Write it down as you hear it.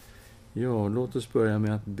Ja, låt oss börja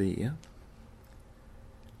med att be.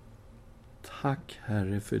 Tack,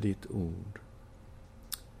 Herre, för ditt ord.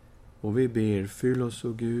 Och vi ber, fyll oss,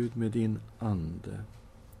 o Gud, med din ande.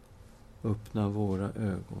 Öppna våra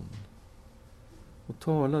ögon. Och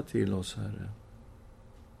tala till oss, Herre.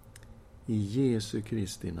 I Jesu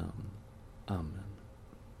Kristi namn. Amen.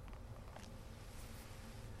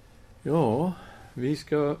 Ja, vi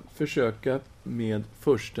ska försöka med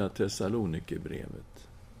första Thessalonikerbrevet.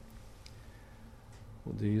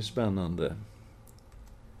 Och det är ju spännande.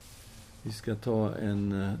 Vi ska ta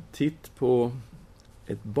en titt på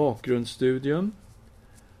ett bakgrundsstudium.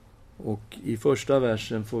 Och i första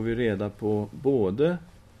versen får vi reda på både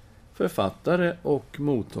författare och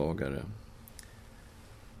mottagare.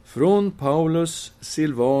 Från Paulus,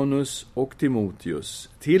 Silvanus och Timoteus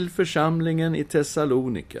till församlingen i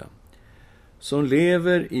Thessalonika, som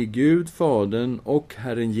lever i Gud Fadern och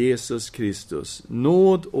Herren Jesus Kristus.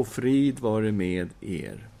 Nåd och frid vare med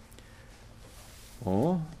er.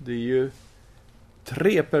 Ja, det är ju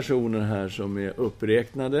 3 personer här som är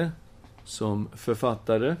uppräknade som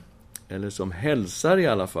författare, eller som hälsar i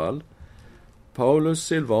alla fall. Paulus,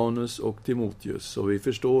 Silvanus och Timoteus. Och vi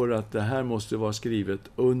förstår att det här måste vara skrivet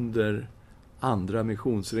under andra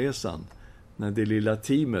missionsresan, när det lilla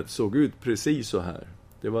teamet såg ut precis så här.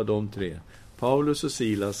 Det var de 3. Paulus och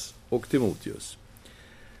Silas och Timoteus.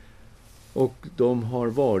 Och de har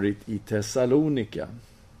varit i Thessalonika.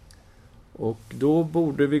 Och då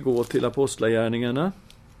borde vi gå till apostlagärningarna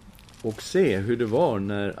och se hur det var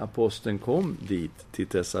när aposteln kom dit till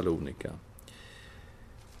Thessalonika.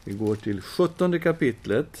 Vi går till 17:e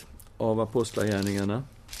kapitlet av apostlagärningarna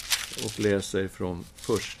och läser från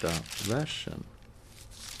första versen.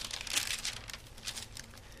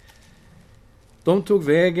 De tog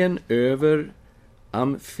vägen över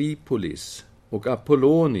Amfipolis och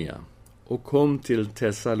Apollonia och kom till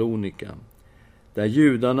Thessalonika, där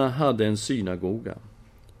judarna hade en synagoga.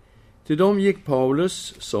 Till dem gick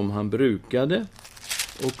Paulus som han brukade,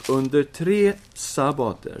 och under 3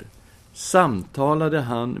 sabbater samtalade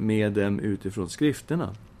han med dem utifrån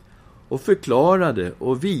skrifterna och förklarade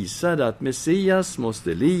och visade att Messias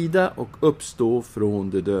måste lida och uppstå från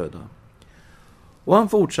de döda. Och han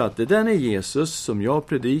fortsatte: den är Jesus som jag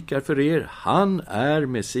predikar för er, han är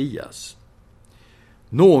Messias.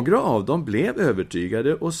 Några av dem blev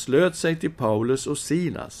övertygade och slöt sig till Paulus och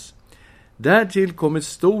Silas. Därtill kom ett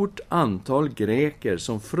stort antal greker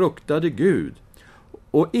som fruktade Gud,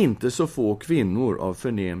 och inte så få kvinnor av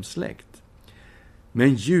förnäm släkt.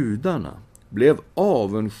 Men judarna blev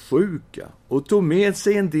avundsjuka och tog med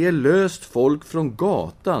sig en del löst folk från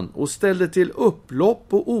gatan och ställde till upplopp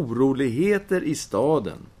och oroligheter i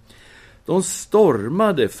staden. De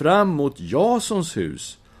stormade fram mot Jasons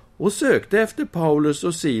hus och sökte efter Paulus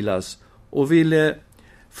och Silas och ville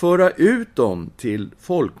föra ut dem till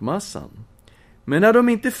folkmassan. Men när de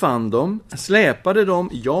inte fann dem släpade de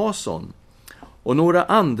Jason och några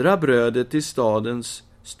andra bröder till stadens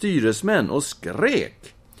styresmän och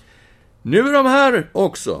skrek: nu är de här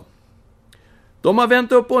också. De har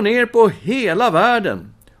vänt upp och ner på hela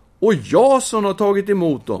världen, och Jason har tagit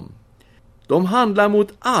emot dem. De handlar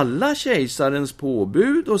mot alla kejsarens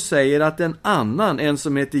påbud och säger att en annan, en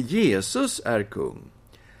som heter Jesus, är kung.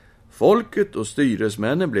 Folket och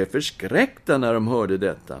styresmännen blev förskräckta när de hörde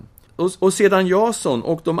detta. Och sedan Jason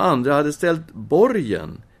och de andra hade ställt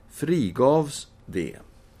borgen, frigavs det.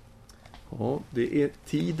 Ja, det är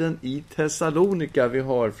tiden i Thessalonika vi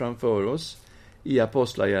har framför oss i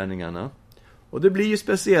apostlagärningarna. Och det blir ju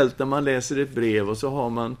speciellt när man läser ett brev och så har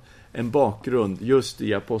man en bakgrund just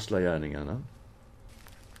i apostlagärningarna.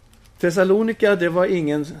 Thessalonika, det var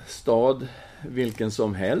ingen stad vilken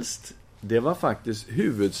som helst. Det var faktiskt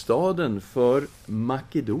huvudstaden för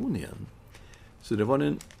Makedonien. Så det var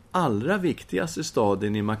den allra viktigaste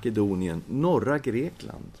staden i Makedonien, norra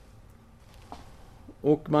Grekland.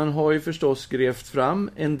 Och man har ju förstås grävt fram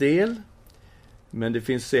en del, men det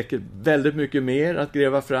finns säkert väldigt mycket mer att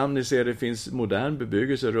gräva fram. Ni ser, det finns modern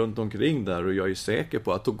bebyggelse runt omkring där, och jag är säker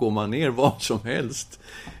på att då går man ner var som helst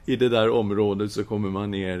i det där området så kommer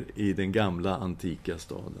man ner i den gamla antika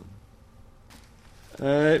staden.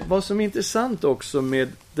 Vad som är intressant också med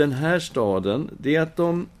den här staden, det är att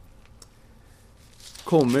de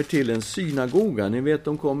kommer till en synagoga. Ni vet,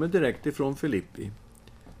 de kommer direkt ifrån Filippi.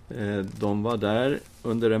 De var där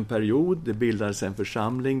under en period. Det bildades en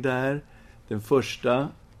församling där. Den första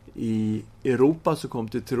i Europa som kom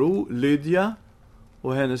till tro, Lydia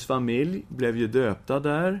och hennes familj, blev ju döpta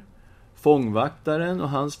där. Fångvaktaren och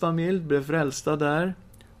hans familj blev frälsta där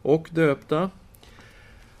och döpta.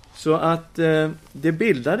 Så att det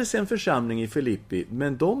bildades en församling i Filippi,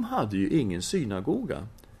 men de hade ju ingen synagoga.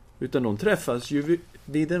 utan de träffas ju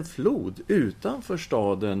vid en flod utanför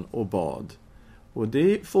staden och bad. Och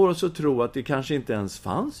det får oss att tro att det kanske inte ens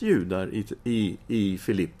fanns judar i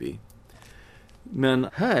Filippi. Men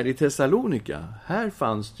här i Thessalonika, här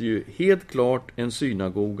fanns det ju helt klart en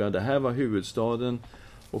synagoga. Det här var huvudstaden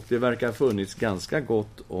och det verkar ha funnits ganska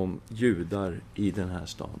gott om judar i den här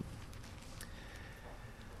staden.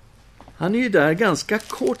 Han är ju där ganska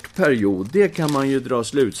kort period, det kan man ju dra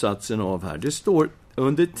slutsatsen av här. Det står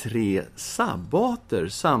under 3 sabbater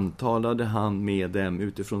samtalade han med dem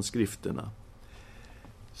utifrån skrifterna.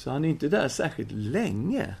 Så han är inte där särskilt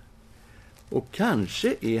länge. Och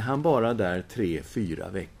kanske är han bara där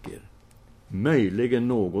 3-4 veckor. Möjligen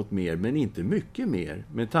något mer, men inte mycket mer.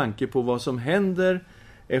 Med tanke på vad som händer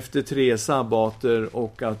efter 3 sabbater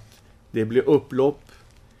och att det blir upplopp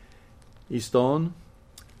i stan.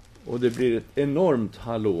 Och det blir ett enormt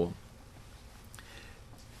hallå.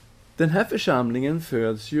 Den här församlingen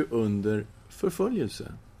föds ju under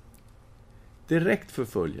förföljelse. Direkt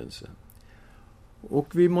förföljelse. Och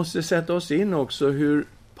vi måste sätta oss in också hur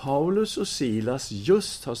Paulus och Silas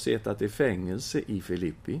just har suttit i fängelse i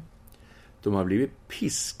Filippi. De har blivit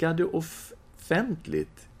piskade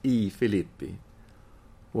offentligt i Filippi.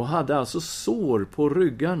 Och hade alltså sår på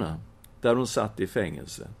ryggarna där de satt i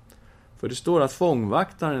fängelse. För det står att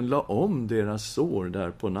fångvaktaren la om deras sår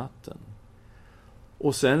där på natten.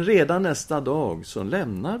 Och sen redan nästa dag så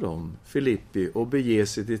lämnar de Filippi och beger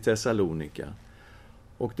sig till Thessalonika.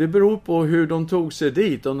 Och det beror på hur de tog sig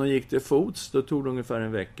dit. Om de gick till fots, då tog det ungefär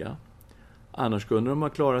en vecka. Annars kunde de ha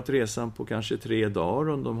klarat resan på kanske 3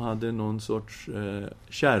 dagar om de hade någon sorts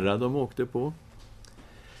kärra de åkte på.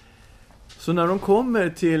 Så när de kommer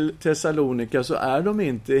till Thessalonika så är de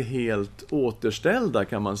inte helt återställda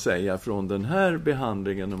kan man säga från den här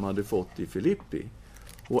behandlingen de hade fått i Filippi.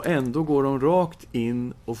 Och ändå går de rakt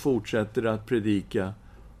in och fortsätter att predika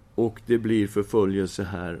och det blir förföljelse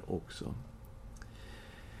här också.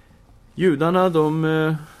 Judarna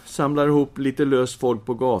de samlar ihop lite löst folk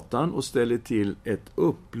på gatan och ställer till ett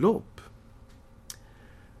upplopp.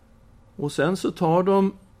 Och sen så tar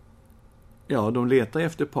de letar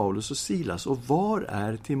efter Paulus och Silas. Och var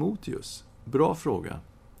är Timoteus? Bra fråga.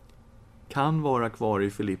 Kan vara kvar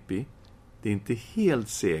i Filippi. Det är inte helt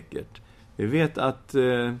säkert. Vi vet att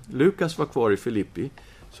Lukas var kvar i Filippi.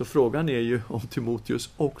 Så frågan är ju om Timoteus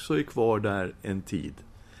också är kvar där en tid.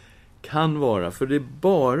 Kan vara, för det är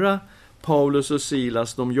bara Paulus och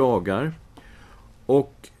Silas de jagar.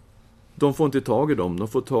 Och de får inte tag i dem. De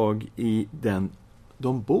får tag i den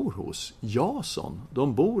de bor hos, Jason.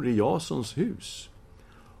 De bor i Jasons hus.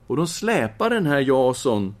 Och de släpar den här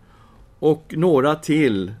Jason och några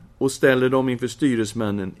till och ställer dem inför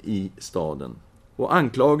styresmännen i staden. Och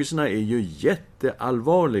anklagelserna är ju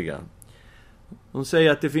jätteallvarliga. De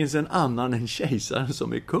säger att det finns en annan än kejsaren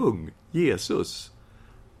som är kung, Jesus.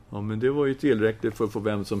 Ja, men det var ju tillräckligt för att få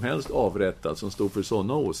vem som helst avrättad som stod för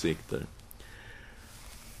sådana åsikter.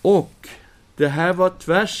 Och det här var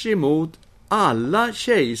tvärs emot alla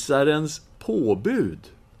kejsarens påbud.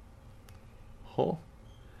 Ja.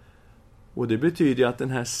 Och det betyder att den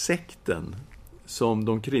här sekten som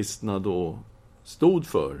de kristna då stod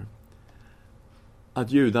för,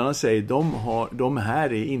 att judarna säger de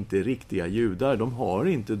här är inte riktiga judar. De har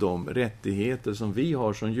inte de rättigheter som vi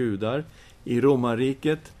har som judar i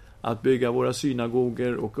romarriket, att bygga våra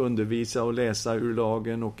synagoger och undervisa och läsa ur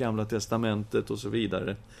lagen och gamla testamentet och så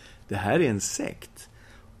vidare. Det här är en sekt.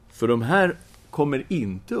 För de här kommer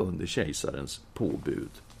inte under kejsarens påbud.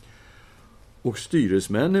 Och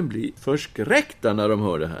styresmännen blir förskräckta när de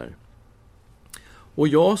hör det här. Och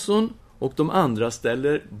Jason och de andra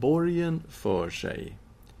ställer borgen för sig.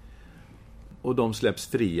 Och de släpps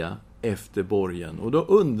fria efter borgen. Och då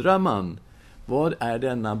undrar man, vad är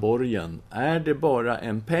denna borgen? Är det bara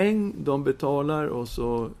en peng de betalar och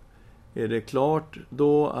så är det klart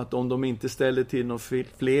då att om de inte ställer till några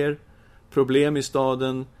fler problem i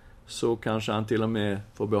staden så kanske han till och med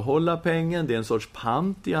får behålla pengen. Det är en sorts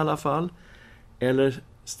pant i alla fall. Eller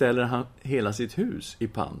ställer han hela sitt hus i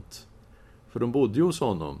pant? För de bodde ju hos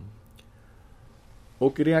honom.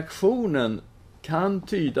 Och reaktionen kan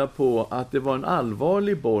tyda på att det var en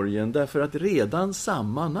allvarlig borgen, därför att redan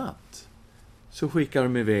samma natt så skickar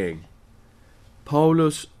de iväg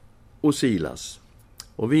Paulus och Silas.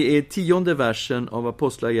 Och vi är i 10:e versen av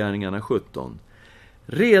Apostlagärningarna 17.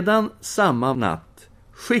 Redan samma natt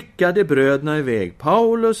skickade bröderna iväg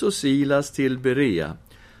Paulus och Silas till Berea.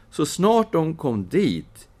 Så snart de kom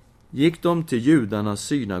dit gick de till judarnas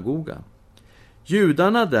synagoga.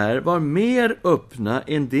 Judarna där var mer öppna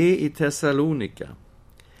än det i Thessalonika.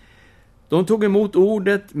 De tog emot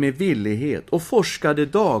ordet med villighet och forskade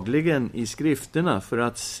dagligen i skrifterna för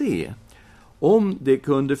att se om det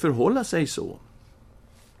kunde förhålla sig så.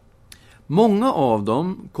 Många av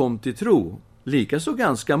dem kom till tro, likaså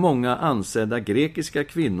ganska många ansedda grekiska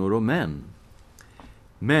kvinnor och män.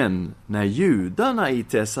 Men när judarna i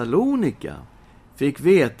Thessalonika fick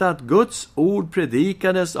veta att Guds ord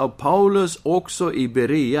predikades av Paulus också i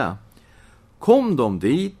Berea, kom de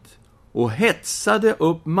dit och hetsade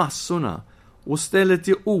upp massorna och ställde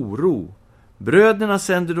till oro. Bröderna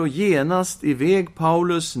sände då genast iväg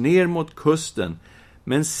Paulus ner mot kusten,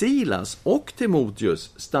 men Silas och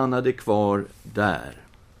Timoteus stannade kvar där.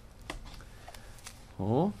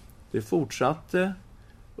 Ja, det fortsatte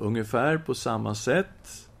ungefär på samma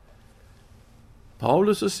sätt.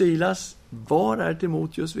 Paulus och Silas, var är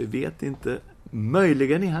Timoteus? Vi vet inte.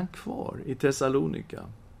 Möjligen är han kvar i Thessalonika.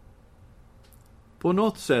 På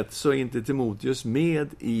något sätt så är inte Timoteus med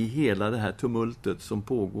i hela det här tumultet som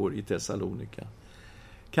pågår i Thessalonika.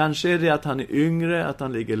 Kanske är det att han är yngre, att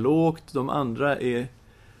han ligger lågt. De andra är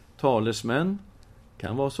talesmän.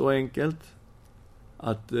 Kan vara så enkelt.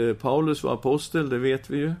 Att Paulus var apostel, det vet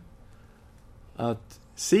vi ju. Att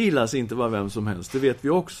Silas inte var vem som helst, det vet vi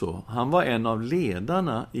också. Han var en av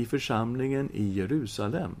ledarna i församlingen i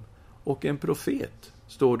Jerusalem. Och en profet,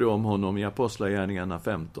 står det om honom i Apostlagärningarna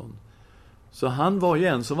 15. Så han var ju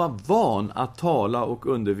en som var van att tala och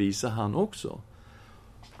undervisa han också.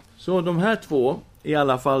 Så de här två, i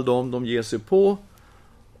alla fall de ger sig på.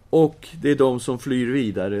 Och det är de som flyr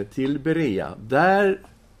vidare till Berea. Där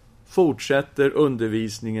fortsätter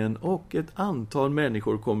undervisningen och ett antal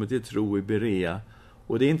människor kommer till tro i Berea.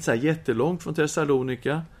 Och det är inte så jättelångt från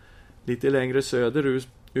Thessalonika. Lite längre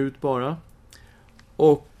söderut bara.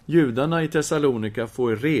 Och judarna i Thessalonika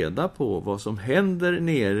får reda på vad som händer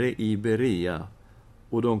nere i Berea.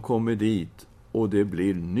 Och de kommer dit och det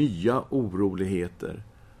blir nya oroligheter.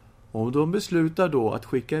 Och de beslutar då att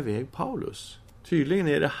skicka iväg Paulus. Tydligen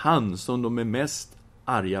är det han som de är mest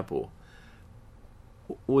arga på.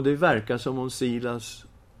 Och det verkar som om Silas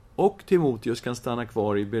och Timoteus kan stanna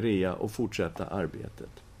kvar i Berea och fortsätta arbetet.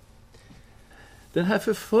 Den här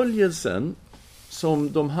förföljelsen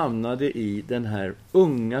som de hamnade i, den här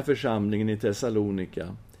unga församlingen i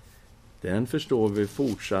Thessalonika, den förstår vi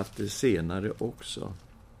fortsatte senare också.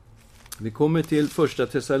 Vi kommer till första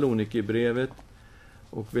Thessalonikerbrevet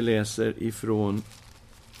och vi läser ifrån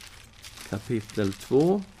kapitel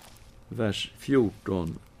 2, vers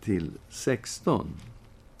 14 till 16.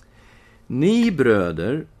 Ni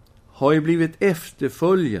bröder har ju blivit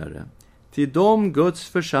efterföljare till de Guds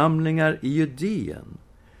församlingar i Judeen,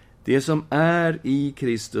 det som är i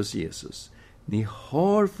Kristus Jesus. Ni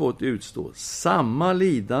har fått utstå samma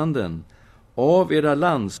lidanden av era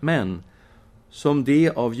landsmän som de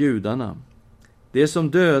av judarna, det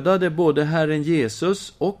som dödade både Herren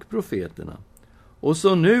Jesus och profeterna, och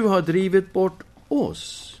som nu har drivit bort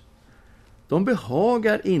oss. De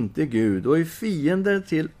behagar inte Gud och är fiender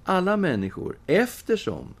till alla människor,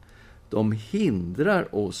 eftersom de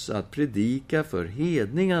hindrar oss att predika för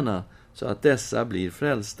hedningarna så att dessa blir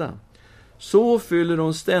frälsta. Så fyller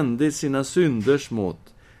de ständigt sina synders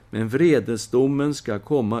mått, men vredesdomen ska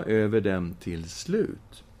komma över dem till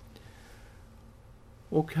slut.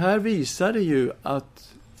 Och här visar det ju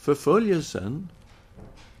att förföljelsen,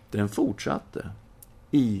 den fortsatte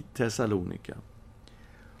i Thessalonika.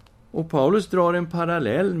 Och Paulus drar en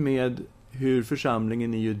parallell med hur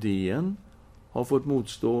församlingen i Judeen har fått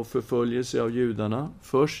motstå förföljelse av judarna.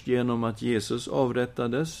 Först genom att Jesus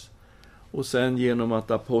avrättades och sen genom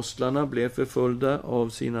att apostlarna blev förföljda av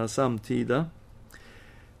sina samtida.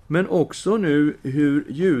 Men också nu hur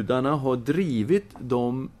judarna har drivit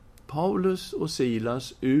dem, Paulus och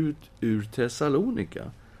Silas, ut ur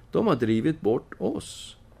Thessalonika. De har drivit bort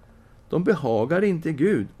oss. De behagar inte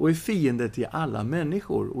Gud och är fiender till alla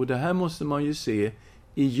människor. Och det här måste man ju se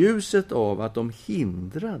i ljuset av att de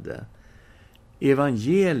hindrade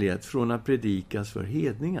evangeliet från att predikas för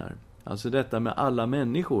hedningar. Alltså detta med alla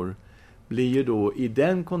människor blir ju då i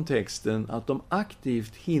den kontexten att de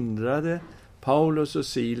aktivt hindrade Paulus och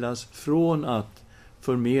Silas från att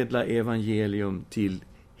förmedla evangelium till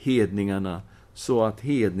hedningarna, så att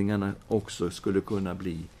hedningarna också skulle kunna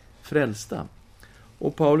bli frälsta.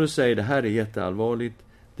 Och Paulus säger, det här är jätteallvarligt,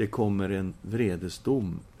 det kommer en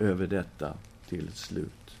vredesdom över detta till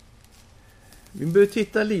slut. Vi bör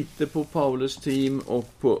titta lite på Paulus team och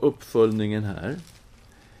på uppföljningen här.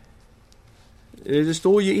 Det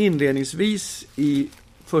står ju inledningsvis i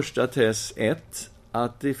första Tess 1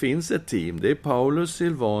 att det finns ett team. Det är Paulus,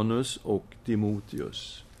 Silvanus och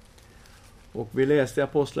Timoteus. Och vi läste i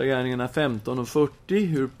Apostlagärningarna 15 och 40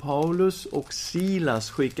 hur Paulus och Silas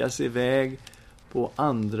skickas iväg på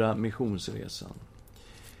andra missionsresan.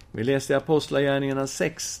 Vi läste i Apostlagärningarna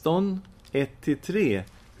 16, 1-3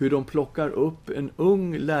 hur de plockar upp en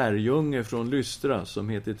ung lärjunge från Lystra som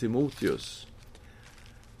heter Timoteus.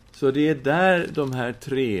 Så det är där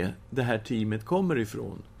det här teamet kommer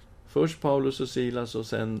ifrån. Först Paulus och Silas och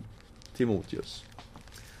sen Timoteus.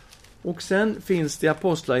 Och sen finns det i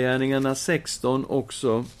Apostlagärningarna 16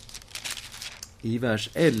 också i vers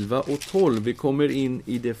 11 och 12. Vi kommer in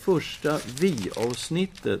i det första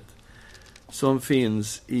vi-avsnittet som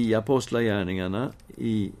finns i Apostlagärningarna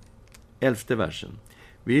i 11:e versen.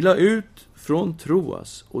 Vi la ut från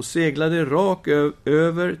Troas och seglade rak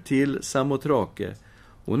över till Samotrake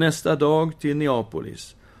och nästa dag till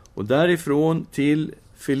Neapolis och därifrån till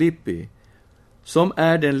Filippi, som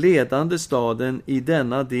är den ledande staden i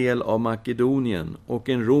denna del av Makedonien och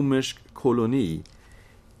en romersk koloni.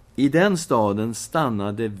 I den staden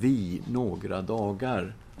stannade vi några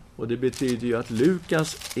dagar. Och det betyder ju att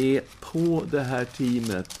Lukas är på det här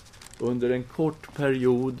teamet under en kort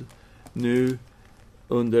period nu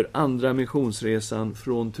under andra missionsresan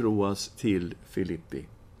från Troas till Filippi.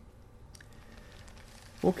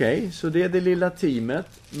 Okej, så det är det lilla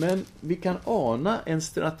teamet, men vi kan ana en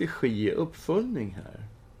strategi i uppföljning här.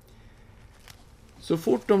 Så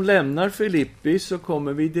fort de lämnar Filippi så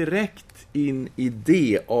kommer vi direkt in i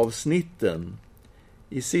D-avsnitten.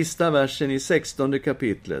 I sista versen i 16:e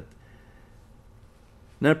kapitlet.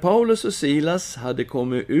 När Paulus och Silas hade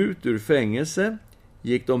kommit ut ur fängelse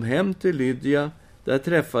gick de hem till Lydia. Där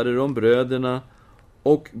träffade de bröderna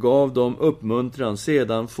och gav dem uppmuntran.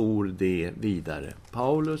 Sedan for de vidare.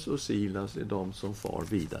 Paulus och Silas är de som far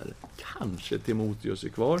vidare. Kanske Timoteus är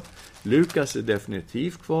kvar. Lukas är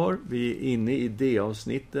definitivt kvar. Vi är inne i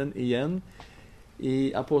D-avsnitten igen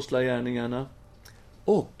i Apostlagärningarna.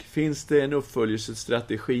 Och finns det en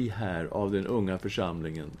uppföljelsestrategi här av den unga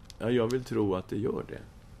församlingen? Ja, jag vill tro att det gör det.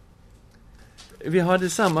 Vi hade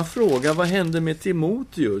samma fråga. Vad hände med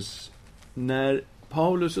Timoteus när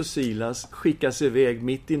Paulus och Silas skickas iväg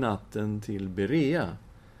mitt i natten till Berea?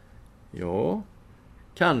 Ja,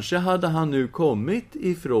 kanske hade han nu kommit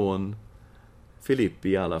ifrån Filippi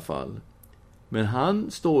i alla fall. Men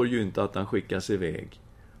han står ju inte att han skickas iväg.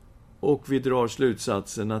 Och vi drar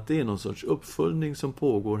slutsatsen att det är någon sorts uppföljning som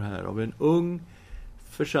pågår här av en ung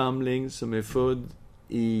församling som är född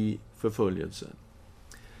i förföljelse.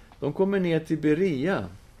 De kommer ner till Berea.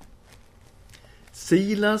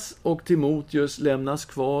 Silas och Timoteus lämnas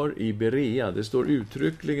kvar i Berea. Det står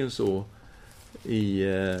uttryckligen så i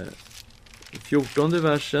 14:e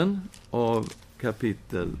versen av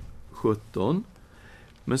kapitel 17.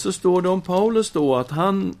 Men så står det om Paulus då att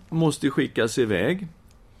han måste skickas iväg.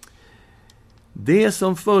 Det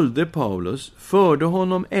som följde Paulus förde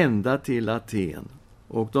honom ända till Aten.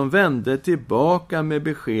 Och de vände tillbaka med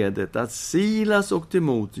beskedet att Silas och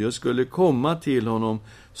Timoteus skulle komma till honom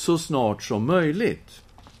så snart som möjligt.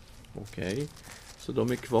 Okej, så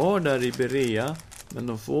de är kvar där i Berea, men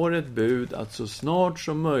de får ett bud att så snart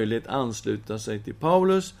som möjligt ansluta sig till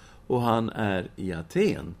Paulus, och han är i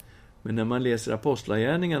Aten. Men när man läser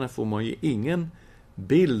Apostlagärningarna får man ju ingen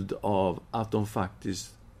bild av att de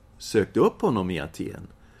faktiskt sökte upp honom i Aten,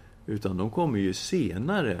 utan de kommer ju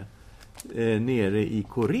senare nere i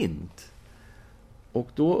Korint. Och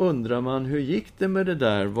då undrar man, hur gick det med det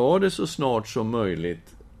där? Var det så snart som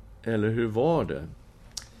möjligt? Eller hur var det?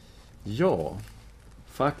 Ja,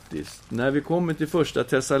 faktiskt. När vi kommer till första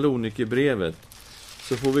Thessalonikerbrevet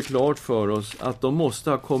så får vi klart för oss att de måste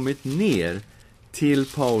ha kommit ner till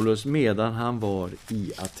Paulus medan han var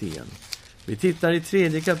i Aten. Vi tittar i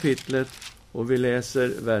 3:e kapitlet och vi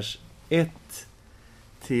läser vers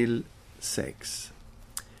 1-6.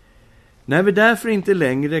 När vi därför inte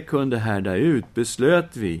längre kunde härda ut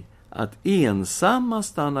beslöt vi att ensamma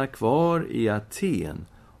stanna kvar i Aten,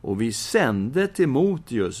 och vi sände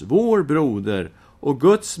Timoteus, vår broder och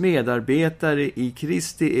Guds medarbetare i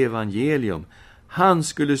Kristi evangelium. Han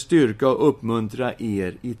skulle styrka och uppmuntra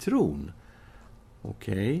er i tron.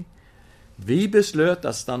 Okej. Vi beslöt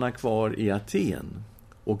att stanna kvar i Aten,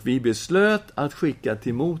 och vi beslöt att skicka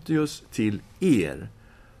Timoteus till er.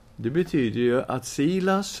 Det betyder ju att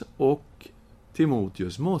Silas och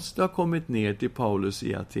Timoteus måste ha kommit ner till Paulus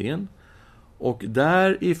i Aten, och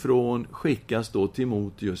därifrån skickas då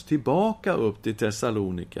Timoteus tillbaka upp till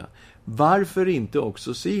Thessalonika. Varför inte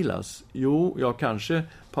också Silas? Jo, kanske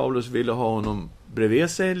Paulus ville ha honom bredvid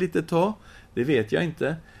sig lite tag, det vet jag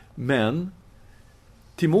inte. Men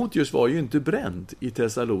Timoteus var ju inte bränd i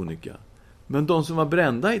Thessalonika. Men de som var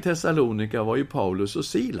brända i Thessalonika var ju Paulus och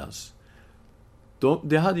Silas.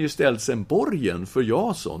 Det hade ju ställts en borgen för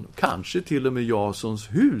Jason. Kanske till och med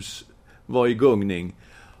Jasons hus var i gungning.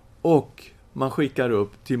 Och man skickar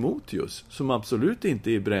upp Timoteus, som absolut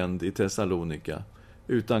inte är bränd i Thessalonika,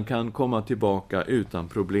 utan kan komma tillbaka utan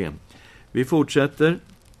problem. Vi fortsätter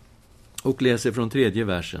och läser från 3:e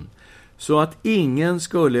versen. Så att ingen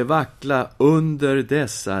skulle vackla under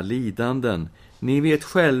dessa lidanden. Ni vet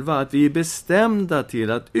själva att vi är bestämda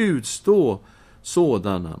till att utstå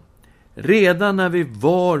sådana. Redan när vi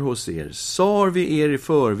var hos er sa vi er i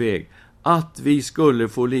förväg att vi skulle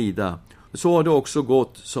få lida. Så har det också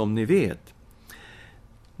gått, som ni vet.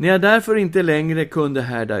 När jag därför inte längre kunde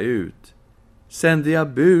härda ut, sände jag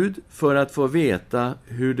bud för att få veta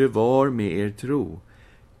hur det var med er tro.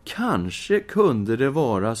 Kanske kunde det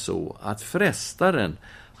vara så att frestaren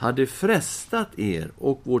hade frestat er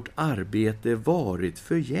och vårt arbete varit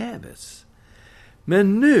förgäves.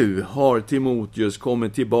 Men nu har Timoteus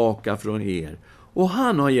kommit tillbaka från er, och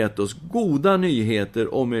han har gett oss goda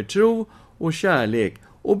nyheter om er tro och kärlek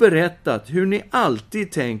och berättat hur ni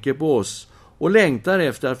alltid tänker på oss och längtar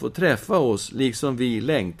efter att få träffa oss liksom vi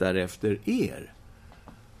längtar efter er.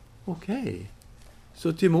 Okej.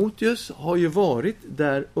 Så Timoteus har ju varit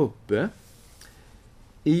där uppe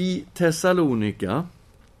i Thessalonika,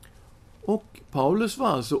 och Paulus var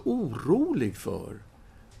alltså orolig för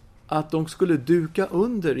att de skulle duka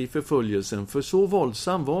under i förföljelsen, för så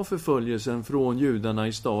våldsam var förföljelsen från judarna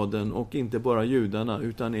i staden, och inte bara judarna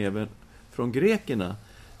utan även från grekerna.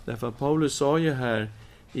 Därför att Paulus sa ju här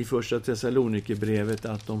i första Thessalonikerbrevet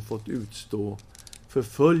att de fått utstå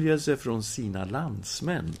förföljelse från sina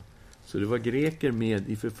landsmän. Så det var greker med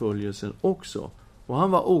i förföljelsen också. Och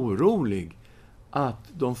han var orolig att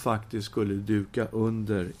de faktiskt skulle duka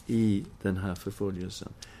under i den här förföljelsen.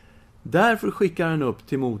 Därför skickar han upp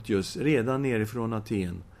Timoteus redan nerifrån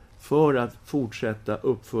Aten för att fortsätta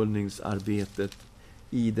uppföljningsarbetet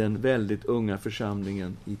i den väldigt unga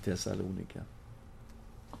församlingen i Thessalonika.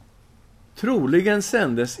 Troligen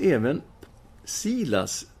sändes även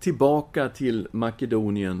Silas tillbaka till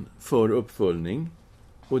Makedonien för uppföljning.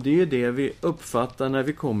 Och det är det vi uppfattar när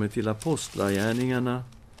vi kommer till Apostlagärningarna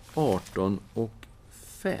 18 och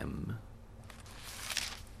 5.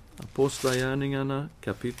 Apostlagärningarna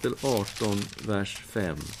kapitel 18, vers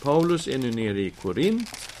 5. Paulus är nu nere i Korint,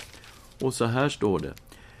 och så här står det.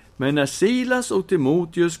 Men när Silas och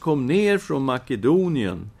Timoteus kom ner från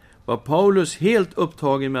Makedonien var Paulus helt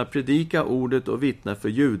upptagen med att predika ordet och vittna för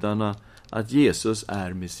judarna att Jesus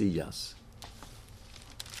är Messias.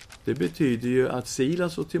 Det betyder ju att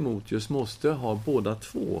Silas och Timoteus måste ha båda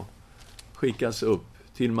två skickas upp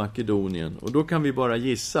till Makedonien. Och då kan vi bara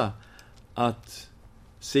gissa att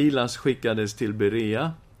Silas skickades till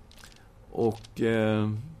Berea och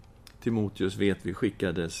Timoteus vet vi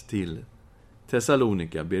skickades till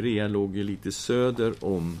Thessalonika. Berea låg ju lite söder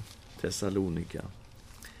om Thessalonika.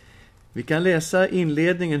 Vi kan läsa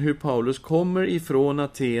inledningen hur Paulus kommer ifrån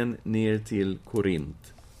Aten ner till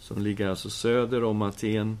Korint, som ligger alltså söder om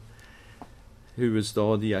Aten,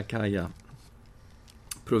 huvudstad i Akaja,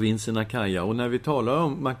 provinsen Akaja. Och när vi talar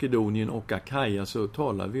om Makedonien och Akaja så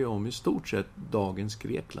talar vi om i stort sett dagens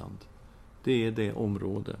Grekland. Det är det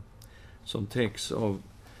område som täcks av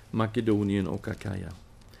Makedonien och Akaja.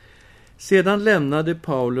 Sedan lämnade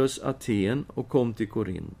Paulus Aten och kom till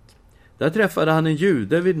Korint. Där träffade han en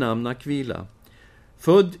jude vid namn Aquila,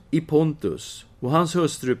 född i Pontus, och hans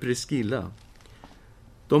hustru Priscilla.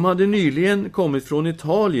 De hade nyligen kommit från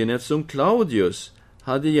Italien eftersom Claudius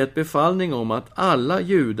hade gett befallning om att alla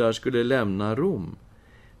judar skulle lämna Rom.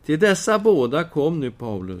 Till dessa båda kom nu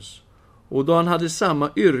Paulus, och då han hade samma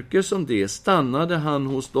yrke som det stannade han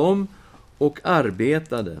hos dem och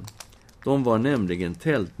arbetade. De var nämligen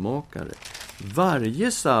tältmakare.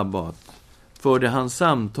 Varje sabbat förde han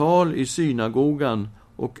samtal i synagogan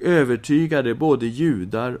och övertygade både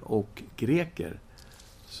judar och greker.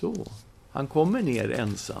 Så, han kommer ner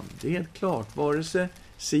ensam. Det är helt klart, vare sig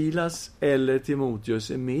Silas eller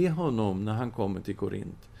Timoteus är med honom när han kommer till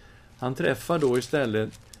Korint. Han träffar då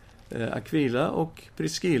istället Aquila och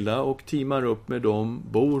Priscilla och teamar upp med dem,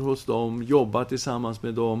 bor hos dem, jobbar tillsammans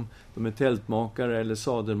med dem. De är tältmakare eller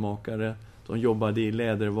sadelmakare. De jobbade i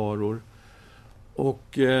lädervaror.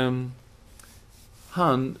 Och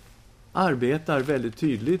han arbetar väldigt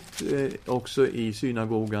tydligt också i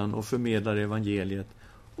synagogan och förmedlar evangeliet.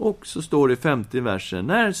 Och så står det i 50 versen,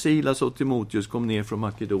 när Silas och Timoteus kom ner från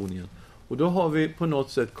Makedonien. Och då har vi på något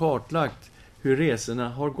sätt kartlagt hur resorna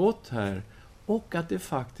har gått här. Och att det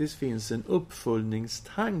faktiskt finns en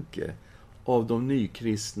uppföljningstanke av de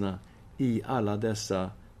nykristna i alla dessa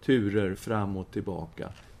turer fram och tillbaka.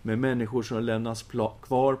 Med människor som lämnas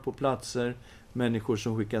kvar på platser, människor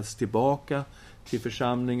som skickats tillbaka till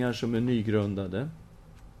församlingar som är nygrundade.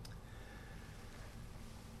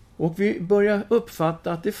 Och vi börjar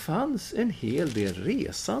uppfatta att det fanns en hel del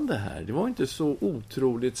resande här. Det var inte så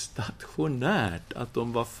otroligt stationärt att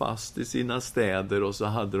de var fast i sina städer och så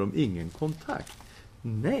hade de ingen kontakt.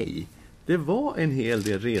 Nej, det var en hel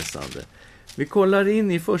del resande. Vi kollar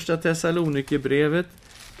in i första Thessalonikerbrevet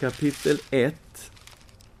kapitel 1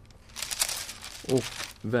 och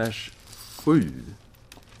vers 7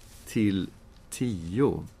 till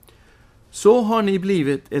 10. Så har ni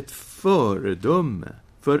blivit ett föredöme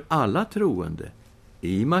för alla troende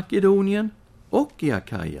i Makedonien och i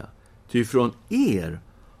Akaja. Ty från er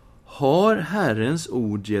har Herrens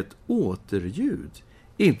ord gett återljud,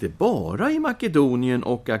 inte bara i Makedonien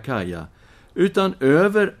och Akaja, utan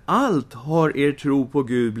överallt har er tro på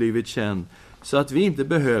Gud blivit känd, så att vi inte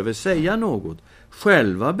behöver säga något.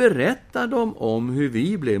 Själva berättar de om hur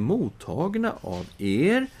vi blev mottagna av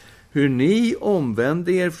er, hur ni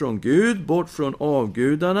omvände er från Gud, bort från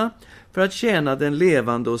avgudarna, för att tjäna den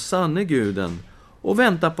levande och sanne Guden och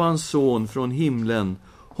vänta på hans son från himlen,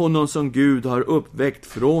 honom som Gud har uppväckt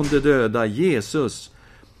från de döda, Jesus,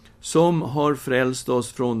 som har frälst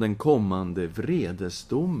oss från den kommande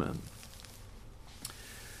vredesdomen.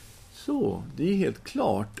 Så, det är helt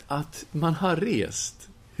klart att man har rest.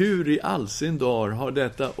 Hur i all sin dar har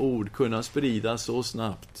detta ord kunnat spridas så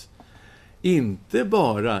snabbt? Inte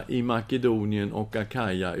bara i Makedonien och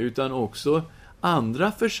Akaja, utan också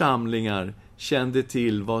andra församlingar kände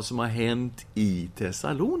till vad som har hänt i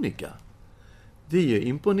Thessalonika. Det är ju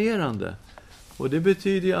imponerande. Och det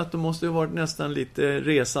betyder ju att de måste ha varit nästan lite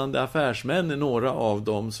resande affärsmän, några av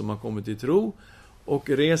dem som har kommit till tro och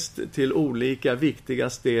rest till olika viktiga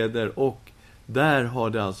städer, och där har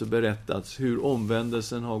det alltså berättats hur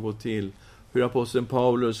omvändelsen har gått till, hur aposteln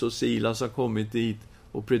Paulus och Silas har kommit dit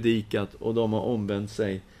och predikat, och de har omvänt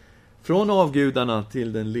sig från avgudarna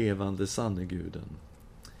till den levande sanne Guden.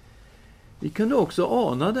 Vi kunde också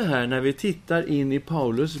ana det här när vi tittar in i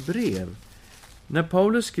Paulus brev. När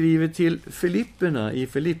Paulus skriver till Filipperna i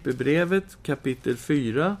Filipperbrevet kapitel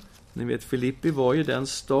 4, ni vet Filippi var ju den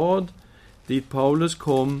stad dit Paulus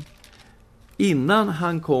kom innan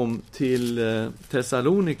han kom till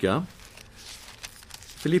Thessalonika.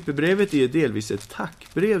 Filipperbrevet är delvis ett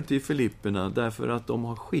tackbrev till Filipperna därför att de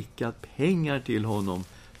har skickat pengar till honom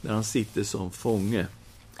när han sitter som fånge.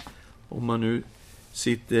 Om man nu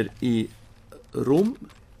sitter i Rom.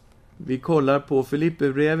 Vi kollar på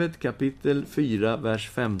Filipperbrevet kapitel 4, vers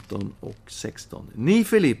 15 och 16. Ni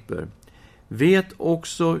Filipper vet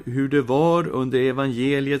också hur det var under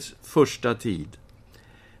evangeliets första tid,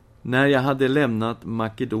 när jag hade lämnat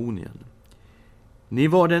Makedonien. Ni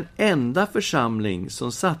var den enda församling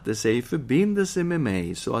som satte sig i förbindelse med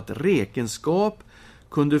mig så att räkenskap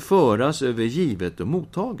kunde föras över givet och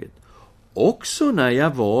mottaget. Också när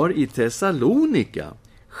jag var i Thessalonika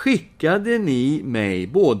skickade ni mig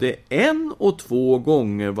både 1 och 2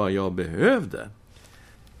 gånger vad jag behövde.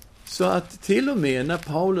 Så att till och med när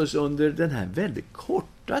Paulus under den här väldigt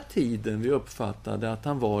korta tiden vi uppfattade att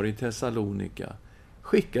han var i Thessalonika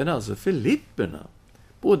skickade alltså Filipperna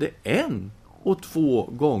både 1 och 2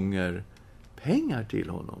 gånger pengar till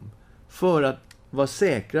honom för att vara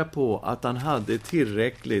säkra på att han hade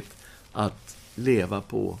tillräckligt att leva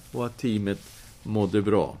på och att teamet mådde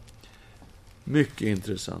bra. Mycket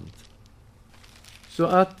intressant. Så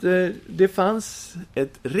att det fanns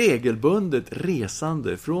ett regelbundet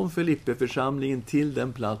resande från Filippeförsamlingen till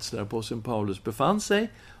den plats där aposteln Paulus befann sig,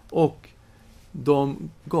 och de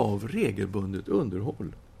gav regelbundet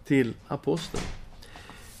underhåll till aposteln.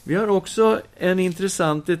 Vi har också en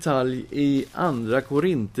intressant detalj i andra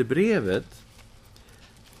Korinthierbrevet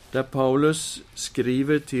där Paulus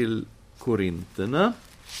skriver till korinterna.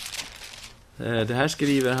 Det här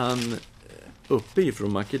skriver han uppe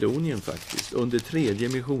ifrån Makedonien faktiskt. Under 3:e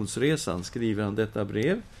missionsresan skriver han detta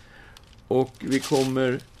brev. Och vi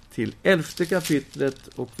kommer till 11:e kapitlet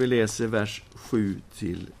och vi läser vers 7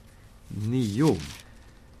 till 9.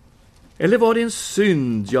 Eller var det en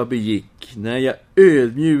synd jag begick när jag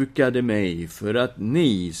ödmjukade mig för att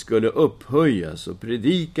ni skulle upphöjas och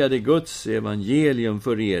predikade Guds evangelium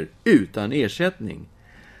för er utan ersättning?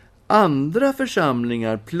 Andra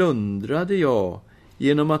församlingar plundrade jag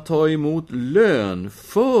genom att ta emot lön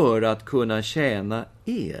för att kunna tjäna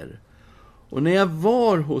er. Och när jag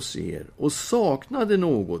var hos er och saknade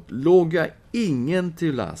något låg jag ingen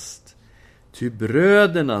till last. Ty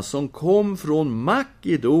bröderna som kom från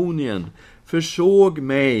Makedonien försåg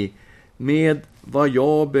mig med vad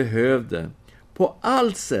jag behövde. På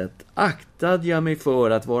allt sätt aktade jag mig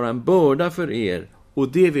för att vara en börda för er, och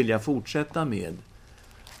det vill jag fortsätta med.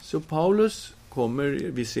 Så Paulus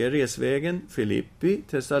vi ser resvägen Filippi,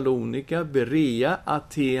 Thessalonika, Berea,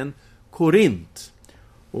 Aten, Korint.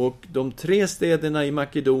 Och de 3 städerna i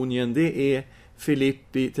Makedonien, det är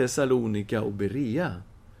Filippi, Thessalonika och Berea.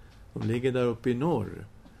 De ligger där uppe i norr.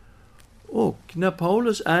 Och när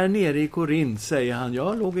Paulus är nere i Korint säger han,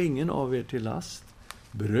 jag låg ingen av er till last.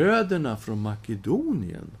 Bröderna från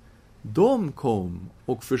Makedonien, de kom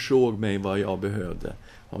och försåg mig vad jag behövde.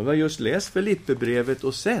 Och vi har just läst Filippibrevet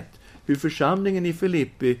och sett hur församlingen i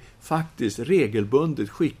Filippi faktiskt regelbundet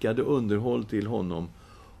skickade underhåll till honom.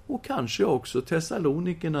 Och kanske också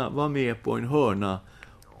Thessalonikerna var med på en hörna,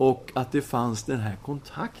 och att det fanns den här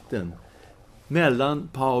kontakten mellan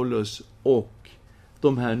Paulus och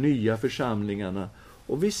de här nya församlingarna.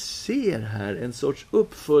 Och vi ser här en sorts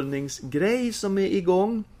uppföljningsgrej som är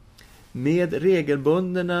igång med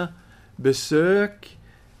regelbundna besök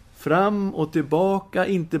fram och tillbaka.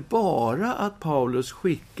 Inte bara att Paulus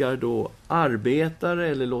skickar då arbetare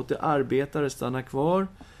eller låter arbetare stanna kvar,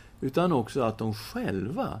 utan också att de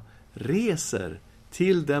själva reser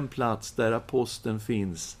till den plats där aposteln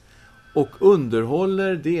finns och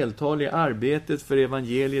underhåller, deltar i arbetet för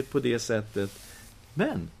evangeliet på det sättet.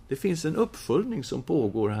 Men det finns en uppföljning som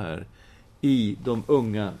pågår här i de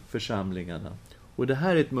unga församlingarna. Och det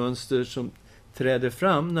här är ett mönster som träder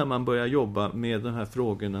fram när man börjar jobba med de här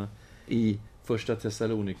frågorna i första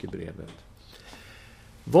Thessalonikerbrevet.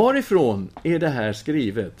 Varifrån är det här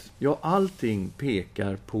skrivet? Ja, allting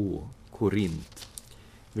pekar på Korint.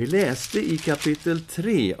 Vi läste i kapitel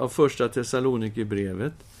 3 av första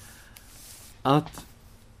Thessalonikerbrevet att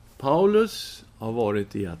Paulus har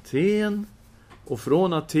varit i Aten, och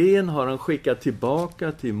från Aten har han skickat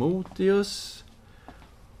tillbaka Timoteus,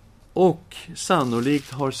 och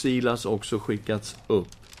sannolikt har Silas också skickats upp.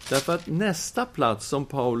 Därför att nästa plats som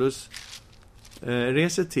Paulus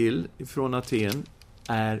reser till från Aten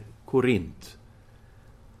är Korint.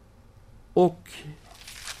 Och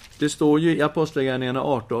det står ju i Apostlagärningarna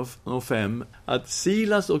 18:5 att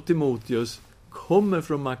Silas och Timoteus kommer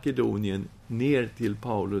från Makedonien ner till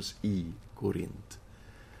Paulus i Korint.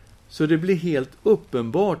 Så det blir helt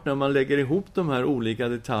uppenbart när man lägger ihop de här olika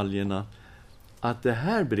detaljerna att det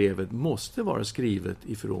här brevet måste vara skrivet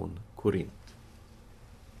ifrån Korint.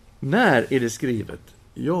 När är det skrivet?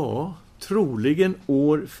 Ja, troligen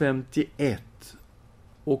år 51.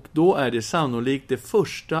 Och då är det sannolikt det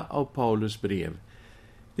första av Paulus brev.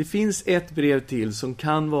 Det finns ett brev till som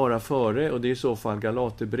kan vara före, och det är i så fall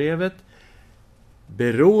Galaterbrevet,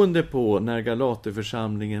 beroende på när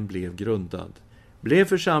Galaterförsamlingen blev grundad. Blev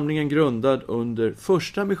församlingen grundad under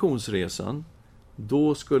första missionsresan,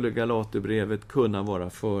 då skulle Galaterbrevet kunna vara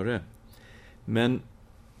före. Men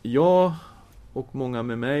jag och många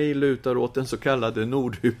med mig lutar åt den så kallade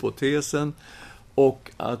nordhypotesen,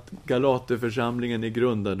 och att Galaterförsamlingen är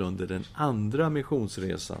grundad under den andra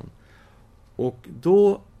missionsresan. Och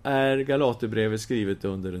då är Galaterbrevet skrivet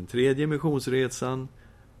under den tredje missionsresan,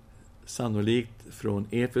 sannolikt från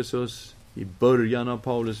Efesus, i början av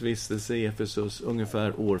Paulus vistelse i Efesus,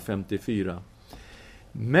 ungefär år 54.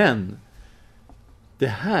 Men det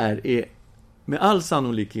här är med all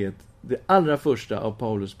sannolikhet det allra första av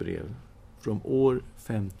Paulus brev från år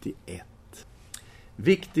 51.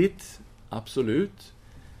 Viktigt, absolut.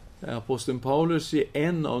 Aposteln Paulus är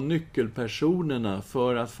en av nyckelpersonerna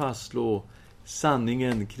för att fastslå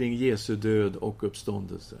sanningen kring Jesu död och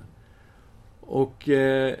uppståndelse. Och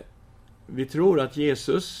vi tror att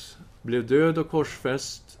Jesus blev död och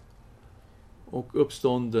korsfäst och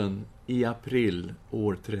uppstånden i april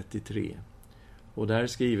år 33. Och det här är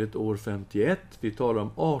skrivet år 51. Vi talar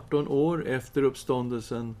om 18 år efter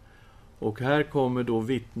uppståndelsen. Och här kommer då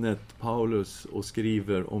vittnet Paulus och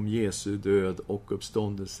skriver om Jesu död och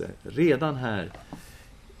uppståndelse. Redan här,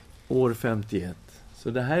 år 51. Så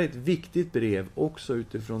det här är ett viktigt brev också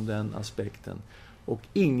utifrån den aspekten. Och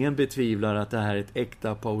ingen betvivlar att det här är ett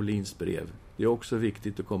äkta Paulins brev. Det är också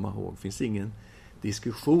viktigt att komma ihåg. Det finns ingen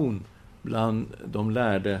diskussion bland de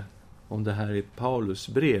lärde om det här är ett Paulus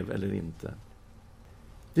brev eller inte.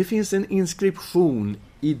 Det finns en inskription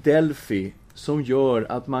i Delphi som gör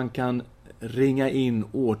att man kan ringa in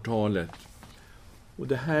årtalet. Och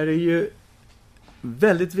det här är ju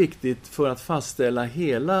väldigt viktigt för att fastställa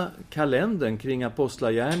hela kalendern kring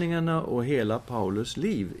apostlagärningarna och hela Paulus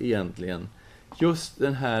liv egentligen. Just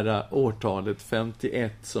det här årtalet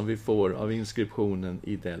 51 som vi får av inskriptionen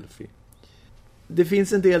i Delphi. Det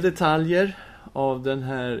finns en del detaljer av den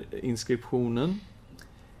här inskriptionen.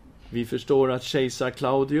 Vi förstår att kejsar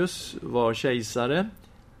Claudius var kejsare.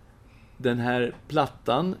 Den här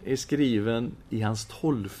plattan är skriven i hans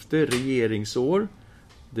 12:e regeringsår.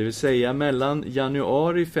 Det vill säga mellan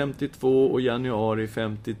januari 52 och januari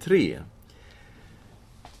 53.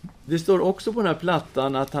 Det står också på den här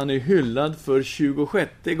plattan att han är hyllad för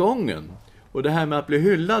 26:e gången. Och det här med att bli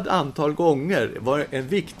hyllad antal gånger var en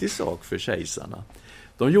viktig sak för kejsarna.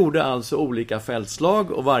 De gjorde alltså olika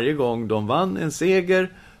fältslag och varje gång de vann en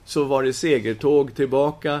seger så var det segertåg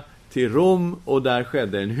tillbaka till Rom och där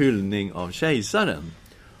skedde en hyllning av kejsaren.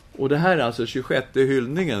 Och det här är alltså 26:e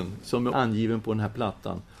hyllningen som är angiven på den här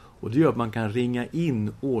plattan. Och det gör att man kan ringa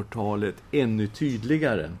in årtalet ännu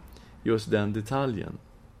tydligare, just den detaljen.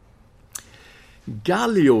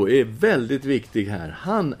 Gallio är väldigt viktig här.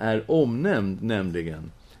 Han är omnämnd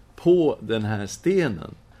nämligen på den här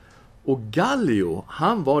stenen. Och Gallio,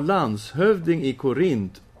 han var landshövding i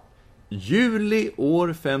Korint juli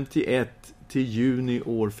år 51 till juni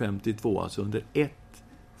år 52, alltså under ett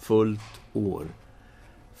fullt år.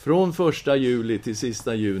 Från 1 juli till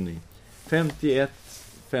sista juni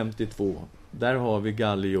 51-52. Där har vi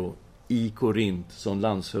Gallio i Korint som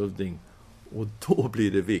landshövding. Och då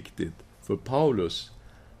blir det viktigt. För Paulus,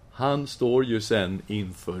 han står ju sen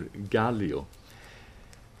inför Gallio.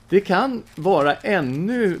 Det kan vara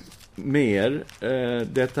ännu mer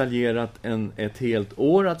detaljerat än ett helt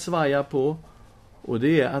år att svaja på. Och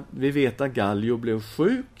det är att vi vet att Gallio blev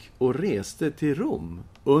sjuk och reste till Rom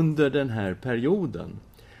under den här perioden.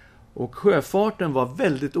 Och sjöfarten var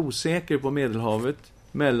väldigt osäker på Medelhavet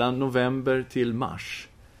mellan november till mars.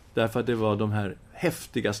 Därför att det var de här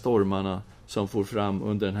häftiga stormarna som får fram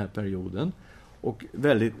under den här perioden. Och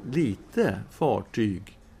väldigt lite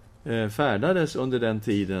fartyg färdades under den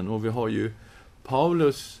tiden. Och vi har ju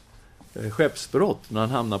Paulus skeppsbrott när han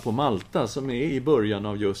hamnar på Malta som är i början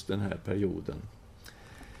av just den här perioden.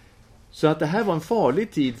 Så att det här var en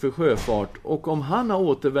farlig tid för sjöfart. Och om han har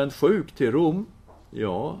återvänt sjuk till Rom,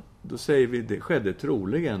 ja, då säger vi det skedde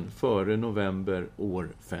troligen före november år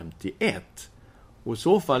 51. Och i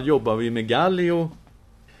så fall jobbar vi med Gallio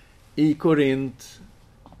i Korint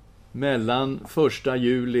mellan 1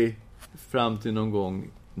 juli fram till någon gång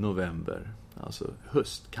november. Alltså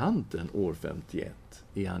höstkanten år 51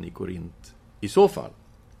 är han i Korint i så fall.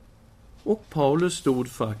 Och Paulus stod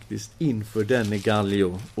faktiskt inför denne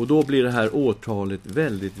Gallio. Och då blir det här årtalet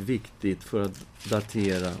väldigt viktigt för att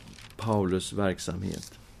datera Paulus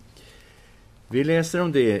verksamhet. Vi läser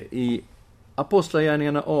om det i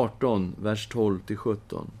Apostlagärningarna 18, vers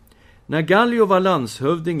 12-17. När Gallio var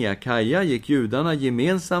landshövding i Akaja gick judarna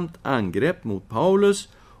gemensamt angrepp mot Paulus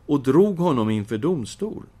och drog honom inför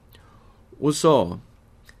domstol. Och sa,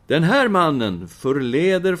 den här mannen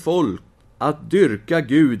förleder folk att dyrka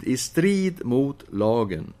Gud i strid mot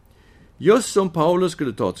lagen. Just som Paulus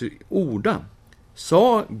skulle ta till orda,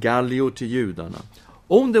 sa Gallio till judarna,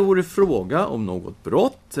 om det vore fråga om något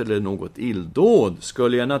brott eller något illdåd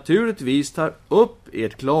skulle jag naturligtvis ta upp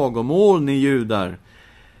ert klagomål, ni judar.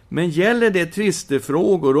 Men gäller det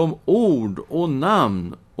tvistefrågor om ord och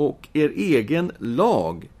namn och er egen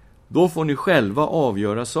lag, då får ni själva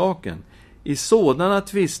avgöra saken. I sådana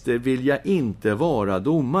tvister vill jag inte vara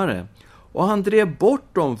domare. Och han drev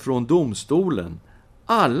bort dem från domstolen.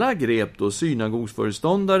 Alla grep då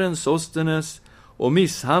synagogsföreståndaren Sostenes och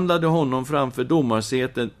misshandlade honom framför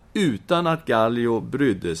domarsäten utan att Gallio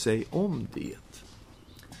brydde sig om det.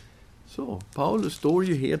 Så, Paulus står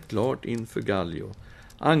ju helt klart inför Gallio.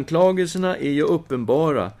 Anklagelserna är ju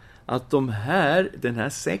uppenbara att den här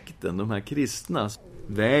sekten, de här kristna,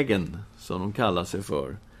 vägen som de kallar sig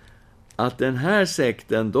för, att den här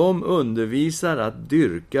sekten, de undervisar att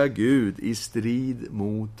dyrka Gud i strid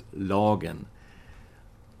mot lagen.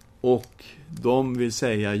 Och de vill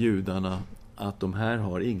säga judarna att de här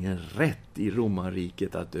har ingen rätt i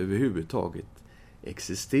romarriket att överhuvudtaget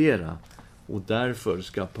existera. Och därför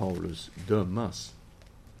ska Paulus dömas.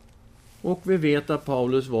 Och vi vet att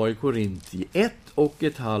Paulus var i Korint i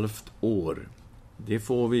 1,5 år. Det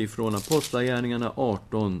får vi från Apostlagärningarna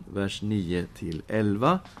 18, vers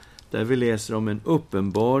 9-11. Där vi läser om en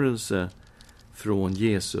uppenbarelse från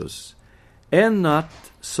Jesus. En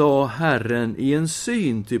natt sa Herren i en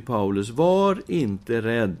syn till Paulus, var inte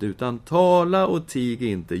rädd utan tala och tig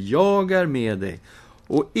inte, jag är med dig.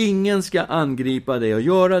 Och ingen ska angripa dig och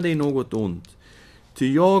göra dig något ont.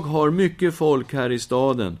 Ty jag har mycket folk här i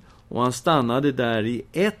staden. Och han stannade där i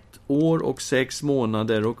 1 år och 6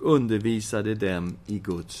 månader och undervisade dem i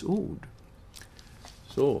Guds ord.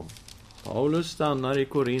 Så, Paulus stannar i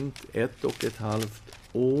Korint 1,5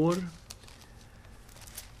 år.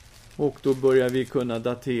 Och då börjar vi kunna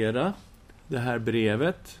datera det här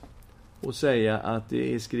brevet och säga att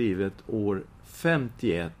det är skrivet år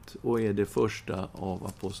 51 och är det första av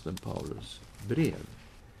aposteln Paulus brev.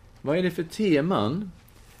 Vad är det för teman?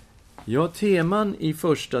 Ja, teman i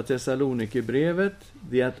första Thessalonikerbrevet,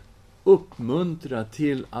 det är att uppmuntra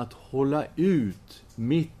till att hålla ut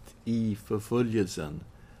mitt i förföljelsen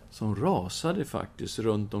som rasade faktiskt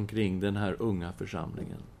runt omkring den här unga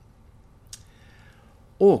församlingen.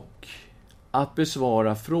 Och att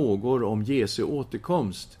besvara frågor om Jesu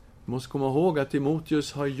återkomst. Vi måste komma ihåg att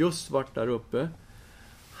Timoteus har just varit där uppe.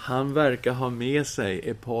 Han verkar ha med sig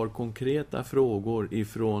ett par konkreta frågor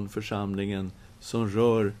ifrån församlingen som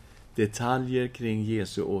rör detaljer kring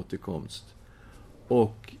Jesu återkomst.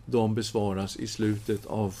 Och de besvaras i slutet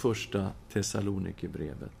av första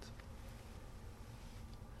Thessalonikerbrevet.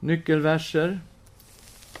 Nyckelverser.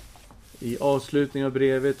 I avslutningen av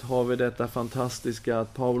brevet har vi detta fantastiska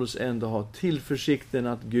att Paulus ändå har tillförsikten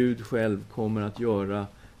att Gud själv kommer att göra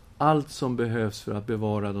allt som behövs för att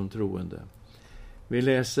bevara de troende. Vi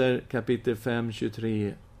läser kapitel 5,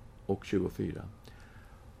 23 och 24.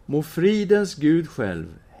 Må fridens Gud själv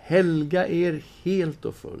helga er helt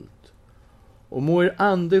och fullt, och må er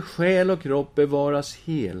ande, själ och kropp bevaras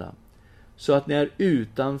hela, så att ni är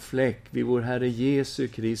utan fläck vid vår Herre Jesu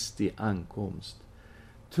Kristi ankomst.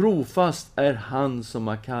 Trofast är han som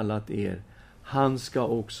har kallat er, han ska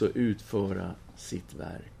också utföra sitt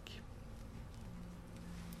verk.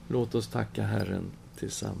 Låt oss tacka Herren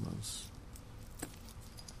tillsammans.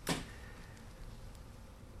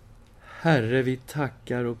 Herre, vi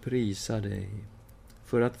tackar och prisar dig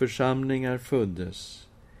för att församlingar föddes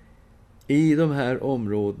i de här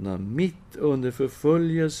områdena mitt under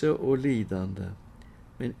förföljelse och lidande.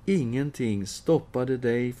 Men ingenting stoppade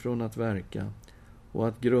dig från att verka och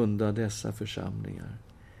att grunda dessa församlingar.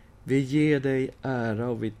 Vi ger dig ära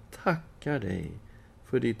och vi tackar dig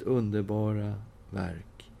för ditt underbara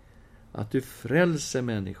verk. Att du frälser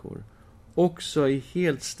människor också i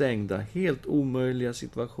helt stängda, helt omöjliga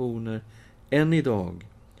situationer än idag.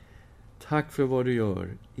 Tack för vad du gör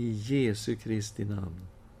i Jesu Kristi namn.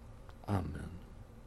 Amen.